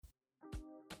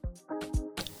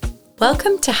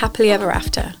Welcome to Happily Ever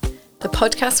After, the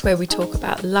podcast where we talk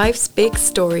about life's big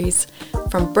stories,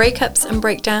 from breakups and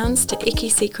breakdowns to icky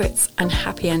secrets and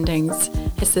happy endings.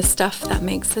 It's the stuff that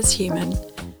makes us human.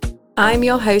 I'm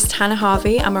your host, Hannah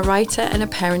Harvey. I'm a writer and a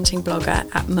parenting blogger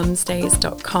at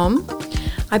mumsdays.com.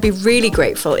 I'd be really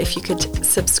grateful if you could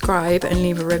subscribe and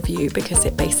leave a review because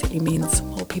it basically means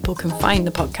more people can find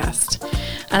the podcast.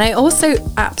 And I also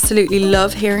absolutely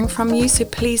love hearing from you, so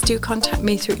please do contact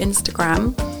me through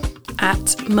Instagram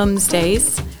at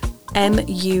mumsdays,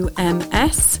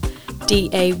 MUMSDAYS,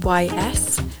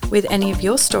 with any of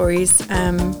your stories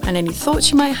and any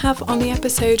thoughts you might have on the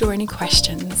episode or any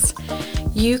questions.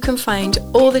 You can find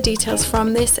all the details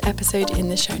from this episode in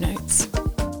the show notes.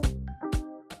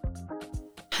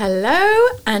 Hello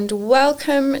and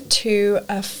welcome to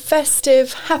a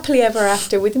festive Happily Ever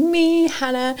After with me,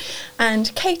 Hannah,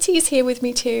 and Katie's here with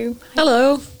me too.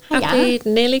 Hello. Hiya. Happy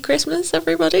nearly Christmas,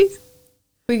 everybody.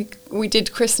 We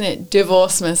did christen it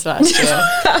Divorcemas last year.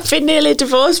 Happy nearly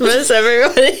Divorcemas,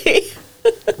 everybody.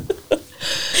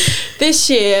 This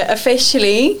year,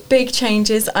 officially, big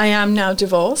changes. I am now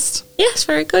divorced. Yes,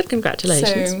 very good.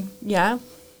 Congratulations. So, yeah.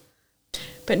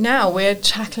 But now we're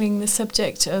tackling the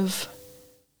subject of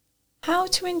how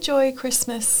to enjoy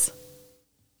Christmas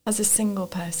as a single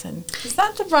person. Is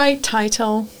that the right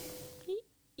title?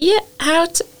 Yeah,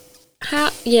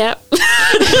 yeah.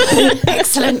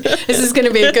 Excellent. This is going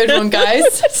to be a good one, guys.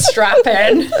 Strap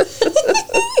in.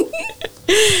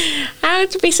 How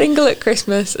to be single at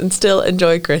Christmas and still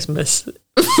enjoy Christmas,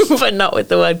 but not with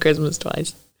the word Christmas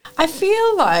twice. I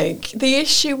feel like the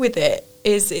issue with it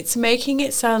is it's making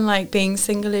it sound like being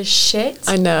single is shit.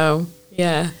 I know,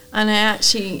 yeah. And I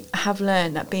actually have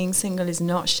learned that being single is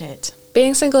not shit.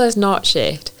 Being single is not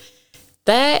shit.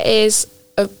 There is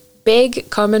a big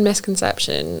common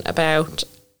misconception about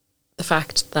the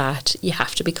fact that you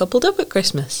have to be coupled up at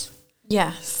Christmas.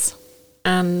 Yes.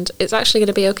 And it's actually going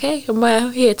to be okay. And we're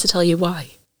here to tell you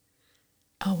why.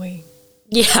 Are we?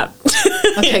 Yeah.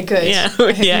 Okay, good. Yeah.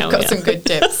 You've got some good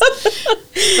tips.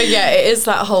 But yeah, it is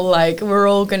that whole like, we're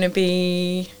all going to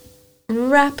be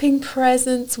wrapping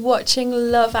presents, watching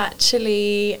Love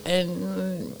Actually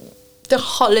and The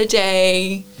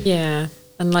Holiday. Yeah.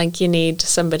 And like you need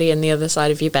somebody in the other side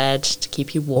of your bed to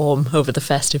keep you warm over the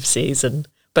festive season.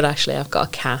 But actually I've got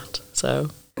a cat,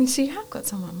 so. And so you have got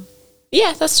someone.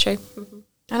 Yeah, that's true. Mm-hmm.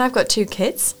 And I've got 2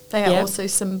 kids. They are also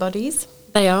somebodies.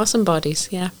 They are some bodies,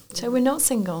 yeah. So we're not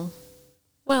single.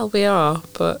 Well, we are,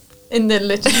 but. In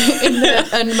the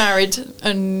unmarried,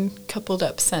 uncoupled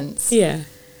up sense. Yeah.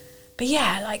 But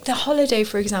yeah, like The Holiday,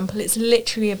 for example, it's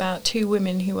literally about 2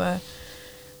 women who are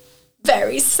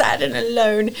very sad and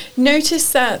alone.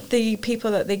 Notice that the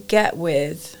people that they get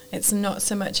with, it's not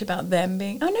so much about them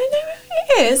being, oh no,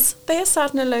 it is. They are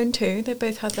sad and alone too. They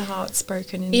both had their hearts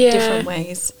broken in different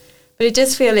ways. But it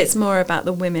does feel it's more about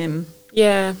the women.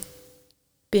 Yeah.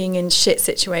 Being in shit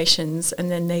situations and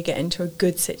then they get into a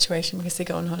good situation because they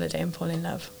go on holiday and fall in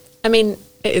love. I mean,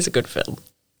 it is a good film.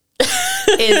 Is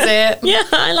it? Yeah,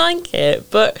 I like it.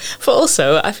 But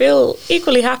also, I feel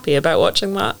equally happy about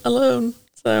watching that alone.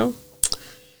 So.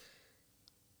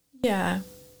 Yeah,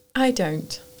 I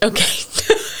don't. Okay.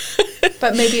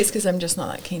 But maybe it's because I'm just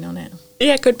not that keen on it.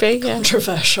 Yeah, could be. Yeah.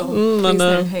 Controversial. I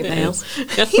know. Hate mail.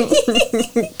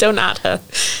 Don't add her.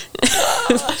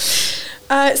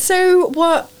 So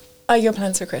what are your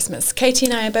plans for Christmas? Katie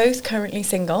and I are both currently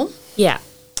single. Yeah.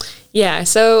 Yeah,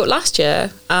 so last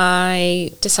year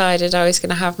I decided I was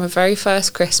going to have my very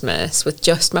first Christmas with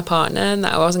just my partner and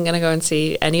that I wasn't going to go and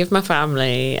see any of my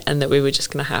family and that we were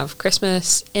just going to have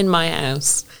Christmas in my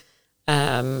house,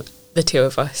 the 2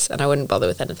 of us, and I wouldn't bother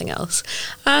with anything else.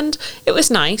 And it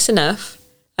was nice enough,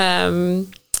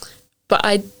 but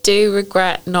I do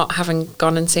regret not having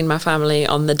gone and seen my family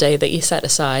on the day that you set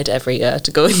aside every year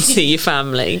to go and see your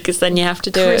family, because then you have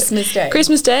to do Christmas Day.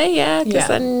 Christmas Day, yeah, because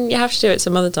then you have to do it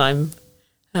some other time.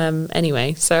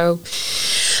 Anyway, so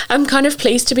I'm kind of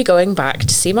pleased to be going back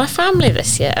to see my family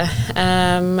this year.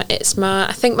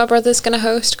 I think my brother's going to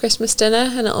host Christmas dinner,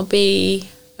 and it'll be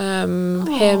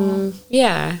him,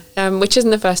 which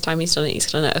isn't the first time he's done it.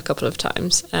 He's done it a couple of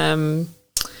times. So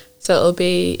it'll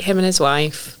be him and his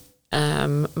wife.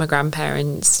 My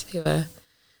grandparents, who are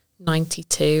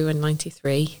 92 and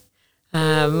 93,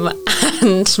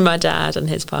 and my dad and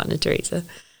his partner Teresa,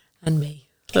 and me,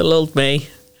 little old me.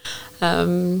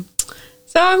 So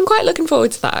I'm quite looking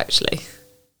forward to that, actually.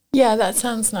 Yeah, that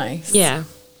sounds nice. Yeah.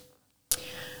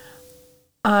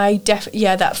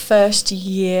 That first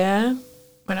year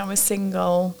when I was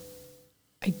single,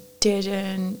 I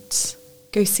didn't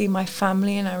go see my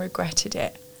family and I regretted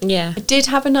it. Yeah. I did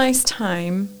have a nice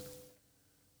time,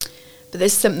 But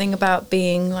there's something about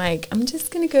being like, I'm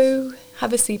just going to go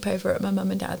have a sleepover at my mum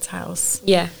and dad's house.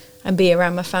 Yeah. And be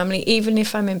around my family, even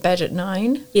if I'm in bed at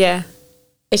 9. Yeah.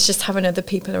 It's just having other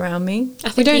people around me. I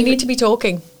think we don't need to be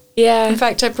talking. Yeah. In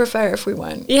fact, I prefer if we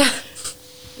weren't. Yeah.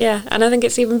 Yeah. And I think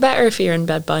it's even better if you're in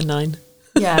bed by 9.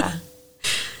 Yeah.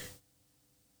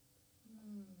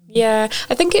 Yeah.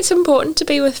 I think it's important to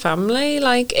be with family.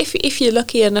 Like, if you're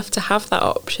lucky enough to have that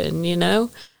option, you know.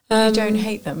 You don't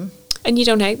hate them. And you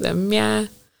don't hate them, yeah.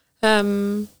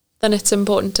 Then it's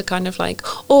important to kind of like,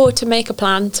 or to make a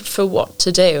plan for what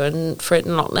to do, and for it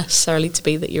not necessarily to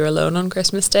be that you're alone on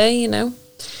Christmas Day, you know?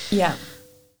 Yeah.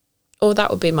 Or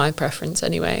that would be my preference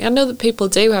anyway. I know that people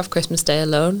do have Christmas Day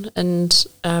alone and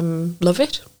love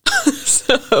it.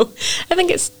 So I think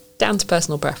it's down to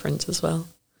personal preference as well.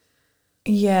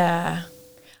 Yeah.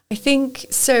 I think,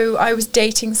 so I was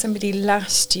dating somebody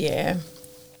last year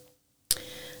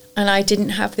and I didn't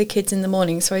have the kids in the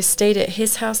morning, so I stayed at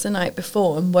his house the night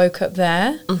before and woke up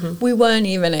there. Mm-hmm. We weren't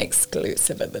even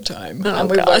exclusive at the time. Oh,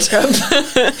 and we woke up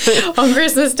on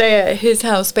Christmas Day at his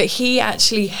house, but he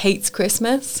actually hates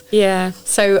Christmas. Yeah.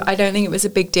 So I don't think it was a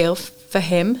big deal for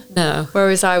him. No.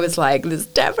 Whereas I was like, this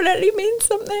definitely means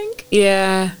something.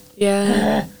 Yeah.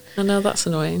 Yeah. I know, that's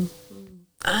annoying.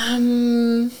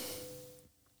 So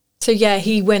yeah,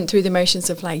 he went through the motions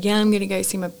of like, yeah, I'm going to go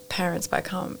see my parents, but I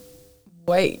can't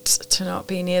wait to not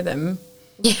be near them.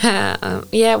 Yeah.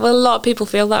 Yeah, well, a lot of people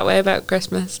feel that way about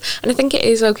Christmas. And I think it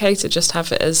is okay to just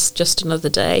have it as just another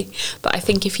day. But I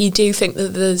think if you do think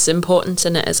that there's importance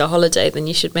in it as a holiday, then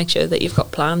you should make sure that you've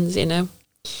got plans, you know?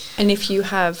 And if you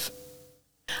have,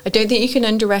 I don't think you can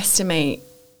underestimate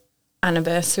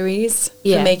anniversaries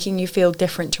for making you feel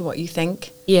different to what you think.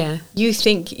 Yeah. You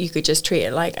think you could just treat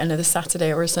it like another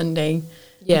Saturday or a Sunday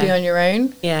and be on your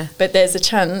own. Yeah. But there's a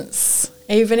chance,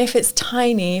 even if it's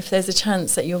tiny, if there's a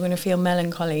chance that you're going to feel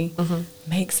melancholy,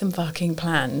 make some fucking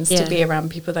plans to be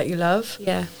around people that you love.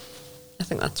 Yeah. I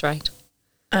think that's right.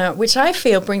 Which I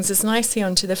feel brings us nicely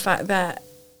onto the fact that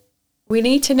we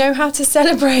need to know how to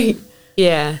celebrate.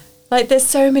 Yeah. Like, there's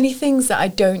so many things that I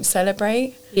don't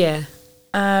celebrate. Yeah.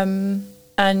 And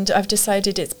I've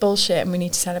decided it's bullshit and we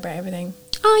need to celebrate everything.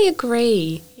 I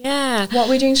agree. Yeah. What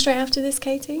are we doing straight after this,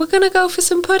 Katie? We're going to go for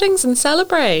some puddings and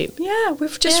celebrate. Yeah,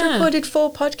 we've just recorded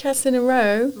 4 podcasts in a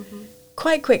row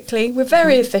quite quickly. We're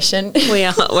very efficient. We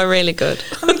are. We're really good.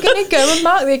 And we're going to go and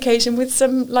mark the occasion with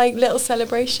some, like, little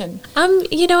celebration.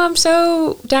 You know, I'm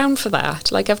so down for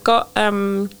that. Like, I've got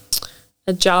a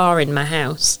jar in my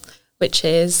house, which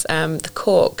is the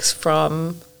corks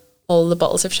from all the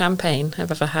bottles of champagne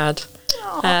I've ever had.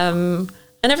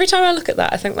 And every time I look at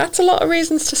that, I think that's a lot of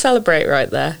reasons to celebrate right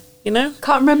there, you know?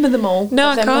 Can't remember them all. No,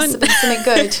 I can't. can't. Must have been something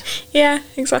good. Yeah,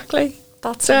 exactly.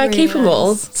 That's so really I keep them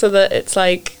all nice. so that it's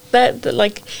like, they're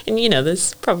like, and you know,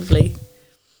 there's probably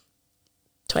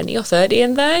 20 or 30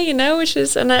 in there, you know, which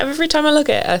is, and every time I look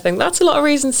at it, I think that's a lot of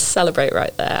reasons to celebrate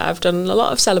right there. I've done a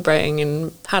lot of celebrating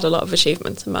and had a lot of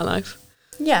achievements in my life.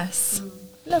 Yes.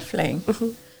 Lovely.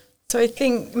 So I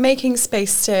think making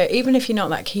space to, even if you're not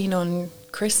that keen on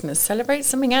Christmas, celebrate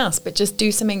something else, but just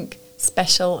do something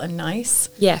special and nice.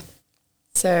 Yeah.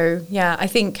 So, yeah, I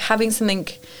think having something,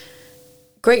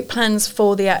 great plans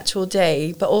for the actual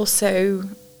day, but also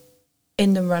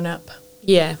in the run-up.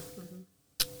 Yeah.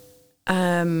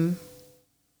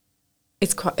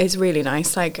 It's really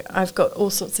nice. Like, I've got all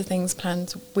sorts of things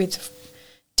planned with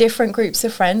different groups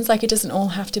of friends. Like, it doesn't all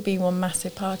have to be one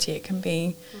massive party. It can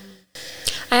be...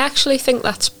 I actually think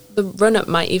that's the run-up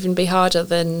might even be harder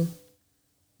than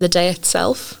the day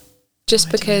itself,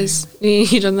 just because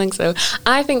you don't think so.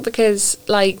 I think because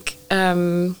like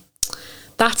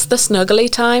that's the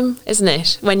snuggly time, isn't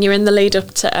it? When you're in the lead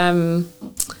up to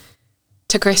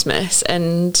Christmas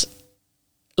and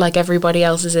like everybody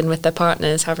else is in with their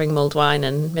partners having mulled wine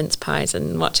and mince pies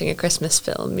and watching a Christmas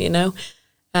film, you know.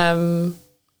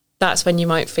 That's when you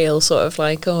might feel sort of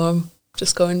like, oh, I'm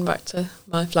just going back to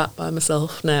my flat by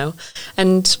myself now.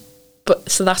 But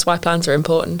so that's why plans are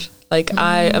important. Like,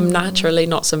 I am naturally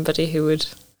not somebody who would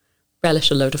relish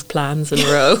a load of plans in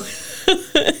a row.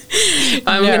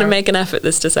 I'm going to make an effort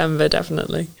this December,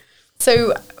 definitely.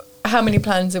 So how many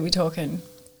plans are we talking?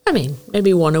 I mean,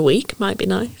 maybe 1 a week might be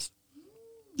nice,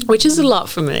 which is a lot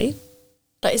for me.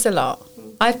 That is a lot.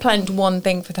 I've planned one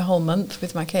thing for the whole month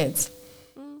with my kids.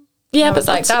 Yeah, but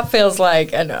like, that feels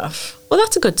like enough. Well,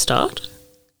 that's a good start.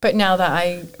 But now that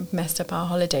I messed up our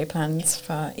holiday plans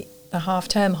for the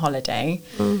half-term holiday,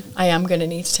 I am going to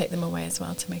need to take them away as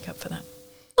well to make up for that.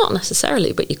 Not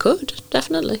necessarily, but you could,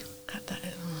 definitely.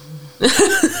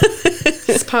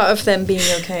 It's part of them being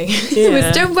okay.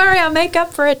 Yeah. Don't worry, I'll make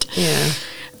up for it. Yeah.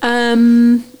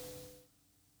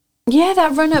 Yeah,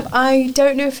 that run up. I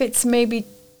don't know if it's maybe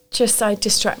just I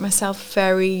distract myself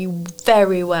very,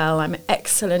 very well. I'm an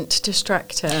excellent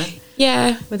distractor.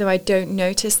 Yeah. Whether I don't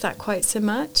notice that quite so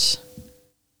much.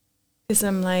 Because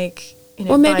I'm like,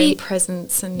 Or maybe- buying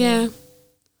presents and... Yeah.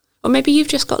 Or maybe you've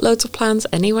just got loads of plans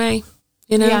anyway,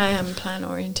 you know? Yeah, I am plan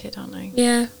oriented, aren't I?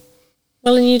 Yeah.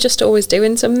 Well, and you're just always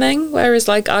doing something, whereas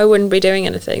like I wouldn't be doing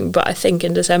anything, but I think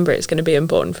in December it's going to be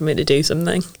important for me to do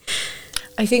something.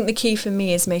 I think the key for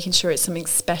me is making sure it's something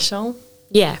special.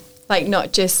 Yeah. Like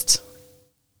not just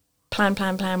plan,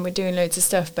 we're doing loads of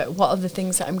stuff, but what are the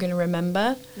things that I'm going to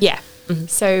remember? Yeah. Mm-hmm.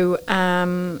 So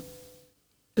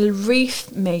the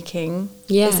wreath making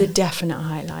is a definite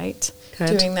highlight.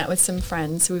 Good. Doing that with some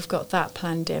friends, so we've got that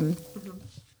planned in. Mm-hmm.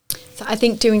 So I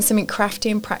think doing something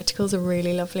crafty and practical is a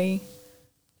really lovely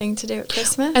thing to do at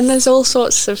Christmas. And there's all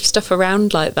sorts of stuff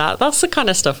around like that. That's the kind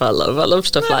of stuff I love. I love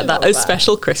stuff like that. A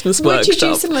special Christmas Would workshop. you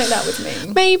do something like that with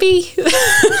me? Maybe.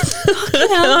 Fucking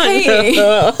hell, Katie.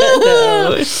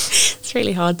 No. It's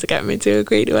really hard to get me to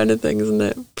agree to anything, isn't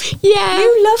it? Yeah.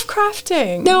 You love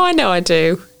crafting. No, I know I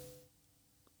do.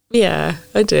 Yeah,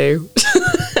 I do.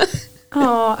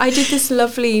 Oh, I did this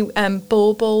lovely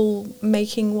bauble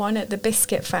making one at the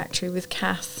Biscuit Factory with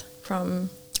Kath from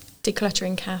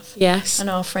Decluttering Kath. Yes. And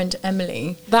our friend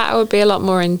Emily. That I would be a lot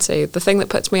more into. The thing that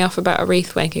puts me off about a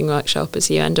wreath making workshop is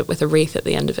you end up with a wreath at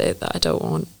the end of it that I don't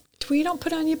want. Do you not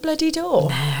put on your bloody door?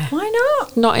 Nah. Why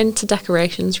not? Not into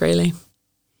decorations, really.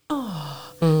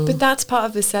 Oh, but that's part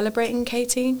of the celebrating,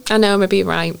 Katie. I know, maybe you're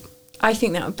right. I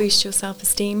think that would boost your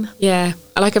self-esteem. Yeah.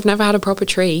 Like, I've never had a proper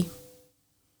tree.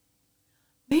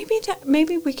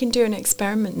 Maybe we can do an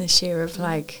experiment this year of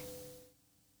like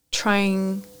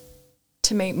trying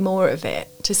to make more of it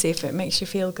to see if it makes you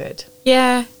feel good.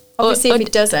 Yeah. Obviously, if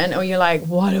it doesn't, or you're like,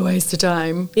 what a waste of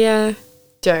time. Yeah.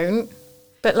 Don't.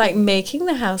 But like making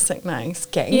the house look nice,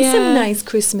 getting some nice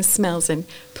Christmas smells and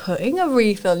putting a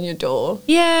wreath on your door.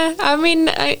 Yeah, I mean,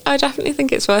 I definitely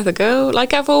think it's worth a go.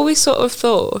 Like, I've always sort of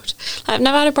thought, like, I've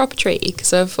never had a proper tree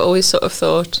because I've always sort of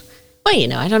thought, well, you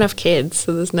know, I don't have kids,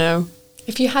 so there's no...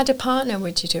 If you had a partner,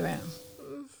 would you do it?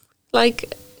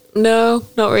 Like, no,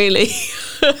 not really.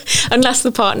 Unless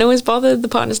the partner was bothered. The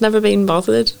partner's never been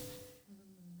bothered.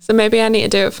 So maybe I need to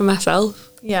do it for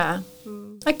myself. Yeah.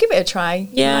 I'd give it a try.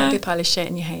 Yeah. It might be a pile of shit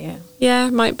and you hate it.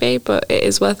 Yeah, might be, but it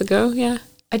is worth a go, yeah.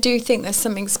 I do think there's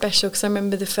something special because I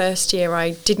remember the first year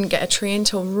I didn't get a tree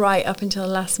until right up until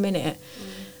the last minute.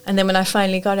 And then when I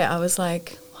finally got it, I was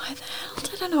like, why the hell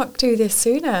did I not do this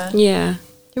sooner? Yeah.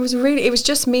 It was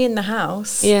just me in the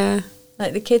house. Yeah.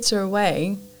 Like the kids were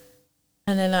away.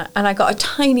 And then I got a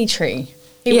tiny tree.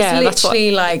 It Yeah, was that's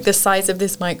literally like the size of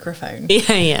this microphone.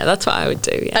 Yeah, that's what I would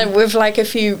do, yeah. And with like a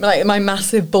few, like my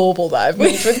massive bauble that I've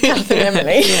made with Kath and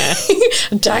Emily. Yeah.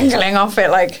 Dangling off it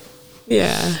like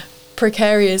Yeah.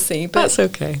 precariously. But That's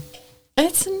okay.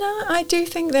 it's not, I do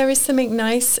think there is something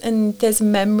nice and there's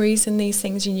memories in these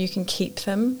things and you can keep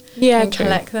them. Yeah, and true.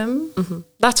 collect them. Mm-hmm.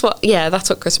 That's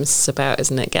what Christmas is about,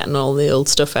 isn't it? Getting all the old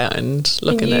stuff out and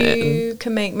looking and at it. you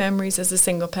can make memories as a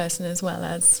single person as well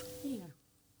as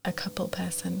a couple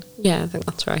person. Yeah, I think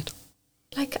that's right.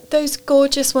 Like those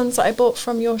gorgeous ones that I bought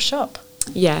from your shop.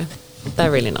 Yeah,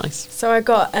 they're really nice. So I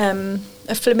got a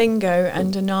flamingo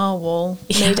and a narwhal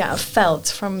made out of felt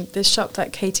from this shop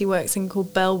that Katie works in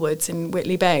called Bellwoods in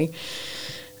Whitley Bay.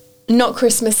 Not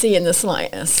Christmassy in the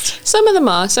slightest. Some of them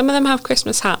are. Some of them have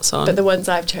Christmas hats on. But the ones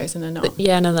I've chosen are not.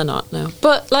 Yeah, no, they're not, no.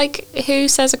 But, like, who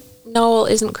says a narwhal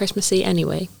isn't Christmassy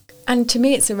anyway? And to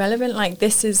me, it's irrelevant. Like,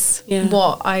 this is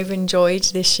what I've enjoyed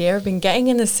this year. I've been getting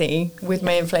in the sea with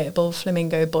my inflatable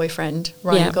flamingo boyfriend,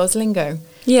 Ryan Goslingo.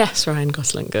 Yes, Ryan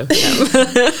Goslingo.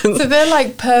 So they're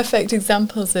like perfect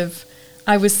examples of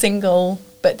I was single,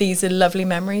 but these are lovely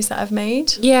memories that I've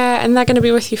made. Yeah, and they're going to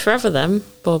be with you forever then,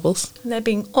 baubles. And they're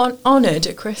being honoured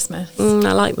at Christmas.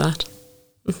 I like that.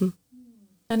 Mm-hmm.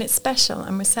 And it's special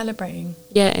and we're celebrating.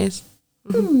 Yeah, it is.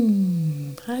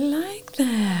 I like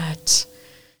that.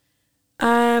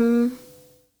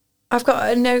 I've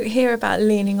got a note here about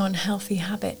leaning on healthy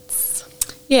habits.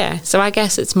 Yeah, so I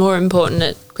guess it's more important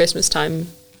at Christmas time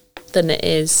than it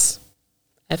is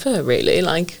ever, really,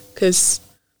 like, because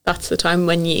that's the time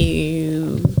when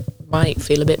you might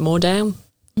feel a bit more down.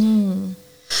 I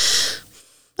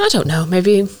don't know,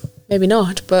 maybe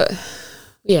not, but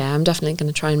yeah, I'm definitely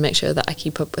going to try and make sure that I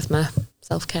keep up with my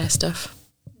self-care stuff.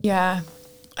 Yeah,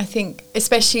 I think,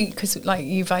 especially because like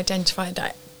you've identified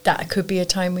that could be a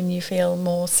time when you feel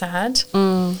more sad.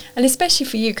 And especially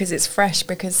for you because it's fresh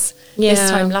because this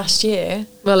time last year...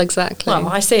 Well, exactly. Well,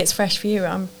 I say it's fresh for you.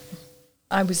 I'm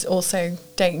I was also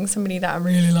dating somebody that I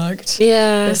really liked.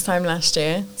 Yeah. This time last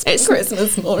year. It's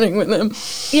Christmas morning with them.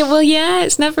 Yeah, well, yeah,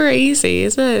 it's never easy,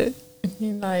 is it?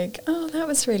 You're like, oh, that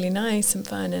was really nice and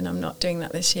fun, and I'm not doing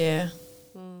that this year.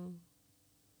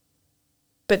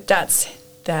 But that's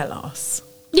their loss.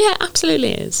 Yeah,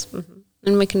 absolutely is. Mm-hmm.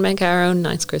 And we can make our own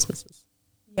nice Christmases.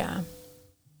 Yeah.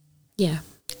 Yeah.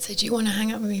 So do you want to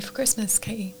hang out with me for Christmas,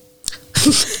 Katie?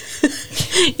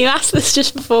 You asked this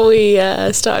just before we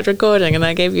started recording, and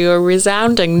I gave you a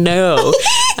resounding no.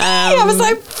 I was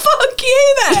like, fuck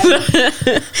you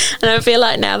then. And I feel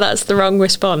like now that's the wrong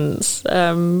response.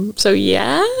 So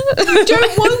yeah. You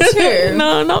don't want to.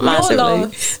 No, not massively.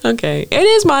 Loss. Okay. It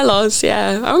is my loss,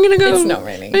 yeah. I'm going to go. It's not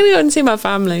really. I'm going to go and see my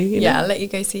family. You know? Yeah, I'll let you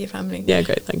go see your family. Yeah,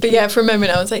 great, thank you. But yeah, for a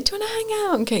moment I was like, do you want to hang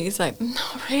out? And Katie's like,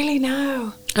 not really,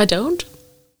 no. I don't.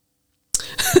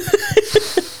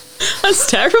 That's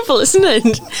terrible, isn't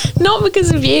it? Not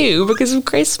because of you, because of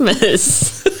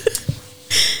Christmas.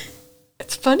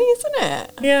 It's funny, isn't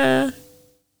it? Yeah.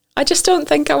 I just don't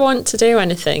think I want to do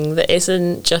anything that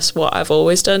isn't just what I've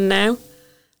always done now.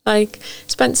 Like,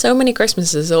 spent so many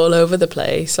Christmases all over the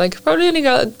place. Like, I've probably only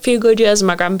got a few good years of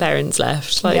my grandparents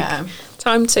left. Like, Yeah.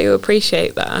 time to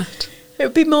appreciate that. It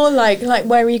would be more like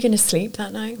where are you going to sleep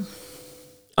that night?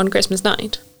 On Christmas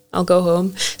night, I'll go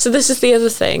home. So this is the other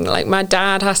thing. Like, my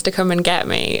dad has to come and get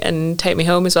me and take me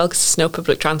home as well because there's no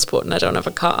public transport and I don't have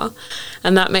a car.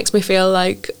 And that makes me feel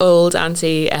like old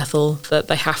Auntie Ethel that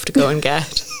they have to go and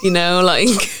get. You know, like,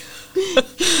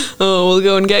 oh, we'll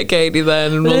go and get Katie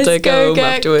then and we'll take her home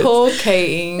afterwards. Poor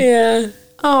Katie. Yeah.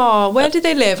 Oh, where do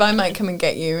they live? I might come and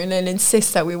get you and then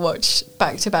insist that we watch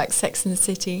back-to-back Sex and the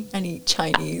City and eat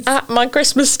Chinese. At my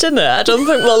Christmas dinner, I don't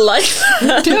think we'll like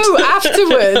that. No,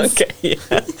 afterwards. Okay,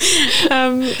 yeah.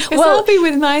 Because I'll be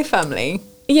with my family.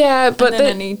 Yeah, but and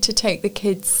then I need to take the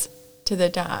kids to their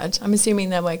dad. I'm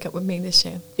assuming they'll wake up with me this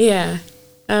year. Yeah.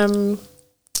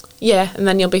 Yeah, and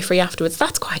then you'll be free afterwards.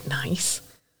 That's quite nice.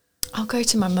 I'll go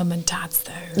to my mum and dad's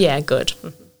though. Yeah, good.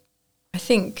 I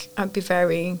think I'd be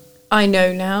very... I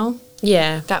know now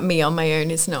Yeah. that me on my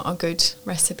own is not a good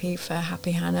recipe for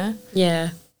Happy Hannah.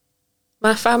 Yeah.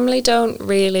 My family don't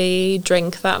really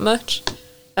drink that much.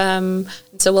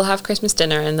 So we'll have Christmas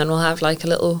dinner and then we'll have like a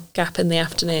little gap in the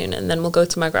afternoon and then we'll go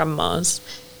to my grandma's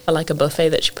for like a buffet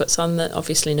that she puts on that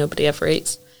obviously nobody ever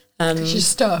eats. She's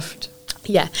stuffed.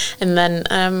 Yeah. And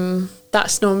then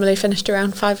that's normally finished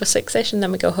around 5 or 6ish and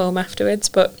then we go home afterwards.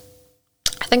 But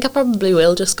I think I probably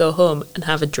will just go home and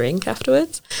have a drink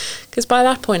afterwards because by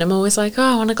that point I'm always like, oh,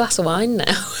 I want a glass of wine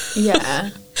now. Yeah.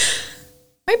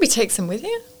 Maybe take some with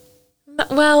you.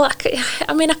 Well, I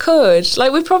could.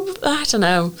 Like, we probably, I don't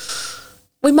know.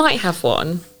 We might have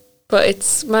one, but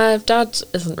it's, my dad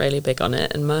isn't really big on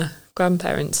it and my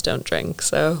grandparents don't drink,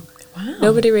 so Wow.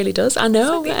 nobody really does. I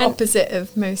know. It's like the opposite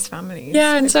of most families.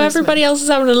 Yeah, and at so Christmas. everybody else is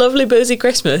having a lovely boozy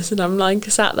Christmas and I'm like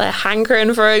sat there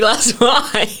hankering for a glass of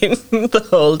wine the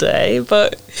whole day,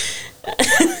 but...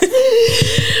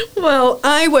 Well,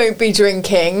 I won't be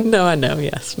drinking. No, I know,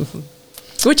 yes.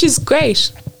 Which is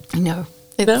great. No.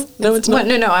 No, it's not.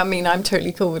 Well, no, I mean, I'm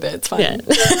totally cool with it. It's fine.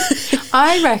 Yeah.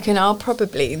 I reckon I'll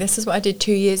probably, this is what I did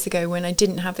 2 years ago when I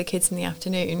didn't have the kids in the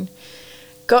afternoon.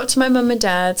 Got to my mum and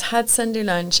dad's, had Sunday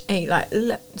lunch, ate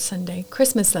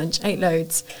Christmas lunch, ate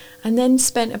loads, and then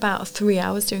spent about 3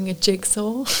 hours doing a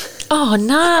jigsaw. Oh,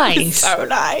 nice. So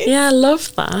nice. Yeah, I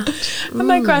love that. And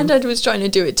my granddad was trying to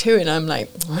do it too, and I'm like,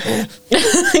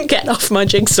 Get off my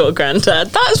jigsaw, Granddad.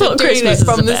 That's what doing Christmas it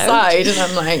is from the about. side, and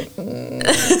I'm like,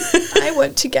 I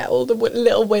want to get all the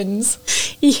little wins.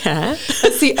 Yeah.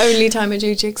 That's the only time I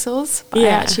do jigsaws, but I Yeah.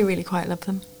 actually really quite love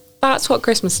them. That's what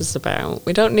Christmas is about.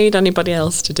 We don't need anybody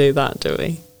else to do that, do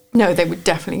we? No, they would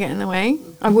definitely get in the way.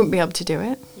 I wouldn't be able to do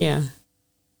it. Yeah.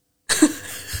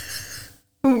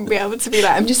 I wouldn't be able to be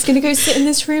like, I'm just going to go sit in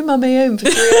this room on my own for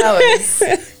 3 hours.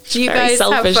 Do you Very guys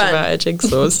selfish have fun? about our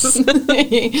jigsaws.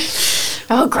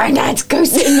 Oh, Grandad, go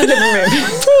sit in the living room.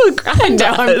 Oh, Granddad.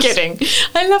 No, I'm kidding.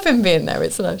 I love him being there.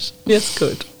 It's lush. Yes,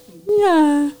 good.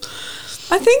 Yeah.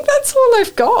 I think that's all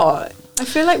I've got. I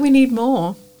feel like we need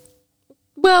more.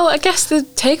 Well, I guess the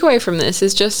takeaway from this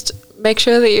is just make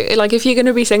sure that you, like, if you're going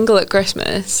to be single at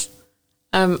Christmas,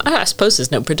 I suppose there's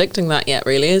no predicting that yet,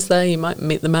 really, is there? You might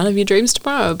meet the man of your dreams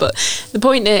tomorrow, but the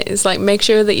point is, like, make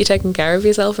sure that you're taking care of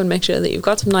yourself and make sure that you've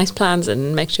got some nice plans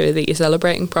and make sure that you're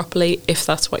celebrating properly if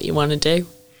that's what you want to do.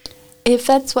 If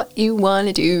that's what you want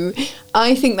to do.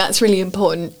 I think that's really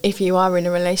important if you are in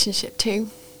a relationship too.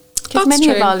 Because That's many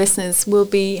of true. our listeners will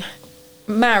be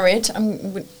married,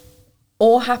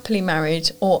 or happily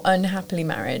married, or unhappily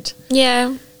married.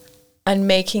 Yeah. And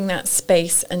making that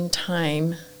space and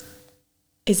time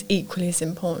is equally as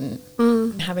important.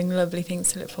 And having lovely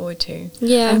things to look forward to.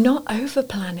 Yeah. And not over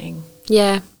planning.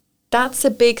 Yeah. That's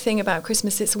a big thing about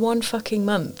Christmas. It's one fucking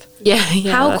month. Yeah.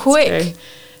 How that's quick true.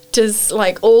 does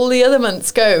like all the other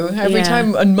months go? Every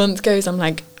time a month goes, I'm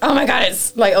like, oh my God,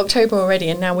 it's like October already.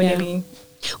 And now we're nearly...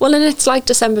 Well, and it's like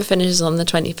December finishes on the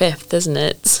 25th, isn't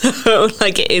it? So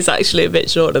like it is actually a bit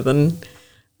shorter than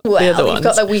the other ones. You've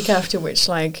got that week after, which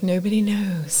like nobody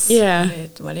knows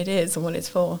what it is and what it's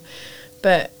for.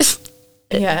 But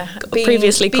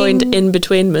previously coined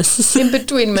in-between-mas.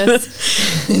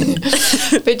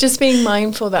 In-between-mas. But just being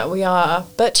mindful that we are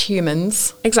but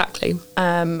humans. Exactly.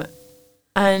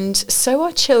 And so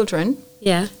are children.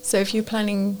 Yeah. So if you're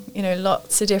planning,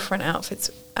 lots of different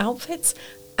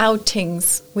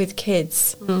outings with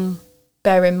kids,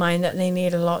 bear in mind that they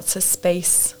need lots of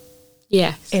space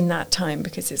in that time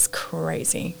because it's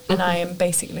crazy. And I am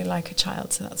basically like a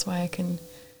child, so that's why I can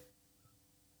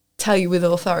tell you with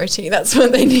authority that's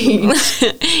what they need.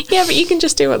 Yeah, but you can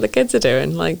just do what the kids are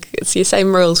doing. Like, it's your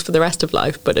same rules for the rest of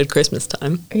life, but at Christmas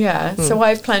time. Yeah, so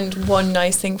I've planned one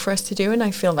nice thing for us to do, and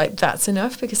I feel like that's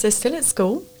enough because they're still at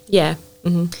school. Yeah.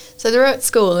 Mm-hmm. So they're at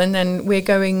school, and then we're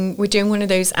doing one of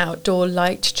those outdoor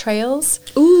light trails.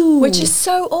 Ooh. Which is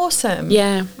so awesome.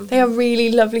 Yeah. They are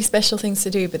really lovely special things to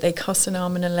do, but they cost an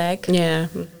arm and a leg. Yeah.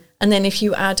 And then if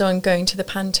you add on going to the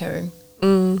Panto,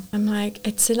 I'm like,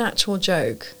 it's an actual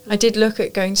joke. I did look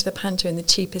at going to the Panto and the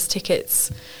cheapest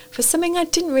tickets for something I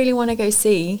didn't really want to go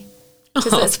see.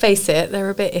 Because let's face it,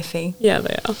 they're a bit iffy. Yeah,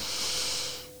 they are.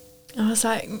 I was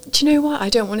like, do you know what? I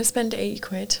don't want to spend 80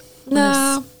 quid.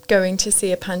 No. Going to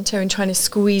see a Panto and trying to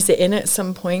squeeze it in at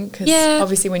some point. Because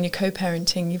obviously when you're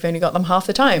co-parenting, you've only got them half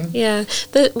the time. Yeah.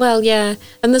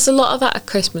 And there's a lot of that at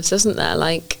Christmas, isn't there?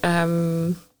 Like,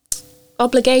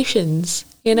 obligations,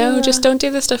 just don't do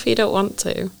the stuff you don't want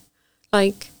to.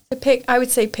 Like, I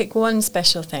would say pick one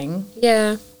special thing.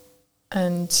 Yeah.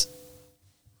 And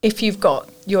if you've got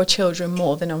your children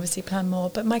more, then obviously plan more.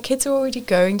 But my kids are already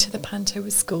going to the Panto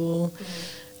with school.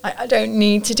 I don't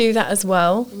need to do that as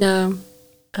well. No.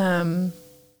 And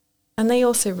they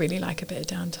also really like a bit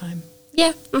of downtime.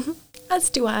 Yeah. Mm-hmm. As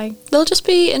do I. They'll just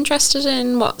be interested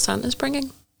in what Santa's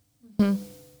bringing. Mm-hmm.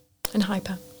 And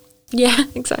hyper. Yeah,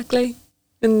 exactly.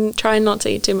 And trying not to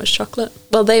eat too much chocolate.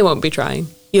 Well, they won't be trying.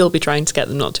 You'll be trying to get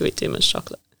them not to eat too much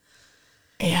chocolate.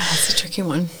 Yeah, that's a tricky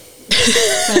one.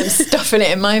 I'm stuffing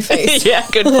it in my face. Yeah,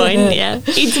 good point. Yeah,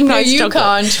 eat some nice chocolate.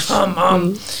 Can't. Oh,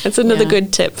 Mum. That's another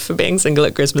good tip for being single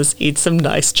at Christmas. Eat some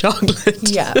nice chocolate.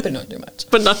 Yeah, but not too much.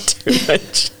 But not too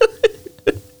much.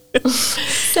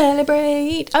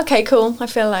 Celebrate. Okay, cool. I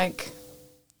feel like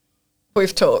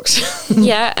we've talked.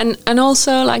 Yeah, and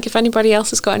also, like, if anybody else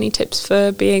has got any tips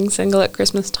for being single at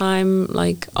Christmas time,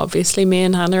 like, obviously me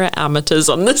and Hannah are amateurs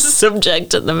on this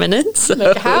subject at the minute. So.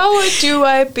 Like, how do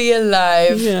I be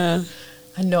alive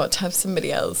and not have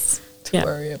somebody else to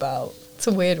worry about? It's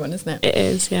a weird one, isn't it? It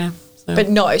is, yeah. So. But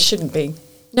no, it shouldn't be.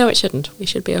 No, it shouldn't. We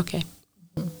should be okay.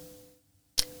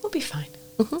 We'll be fine.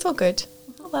 It's all good.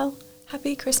 Oh, well,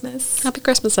 happy Christmas. Happy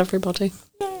Christmas, everybody.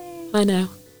 Yay. I know.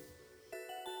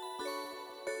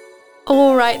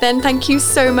 All right then, thank you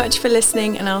so much for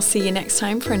listening, and I'll see you next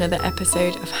time for another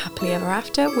episode of Happily Ever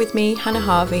After with me, Hannah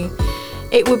Harvey.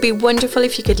 It would be wonderful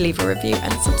if you could leave a review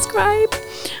and subscribe.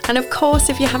 And of course,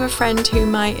 if you have a friend who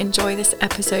might enjoy this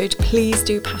episode, please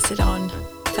do pass it on.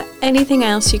 For anything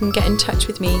else, you can get in touch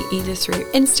with me either through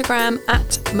Instagram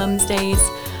 @mumsdays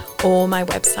or my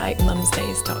website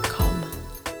mumsdays.com.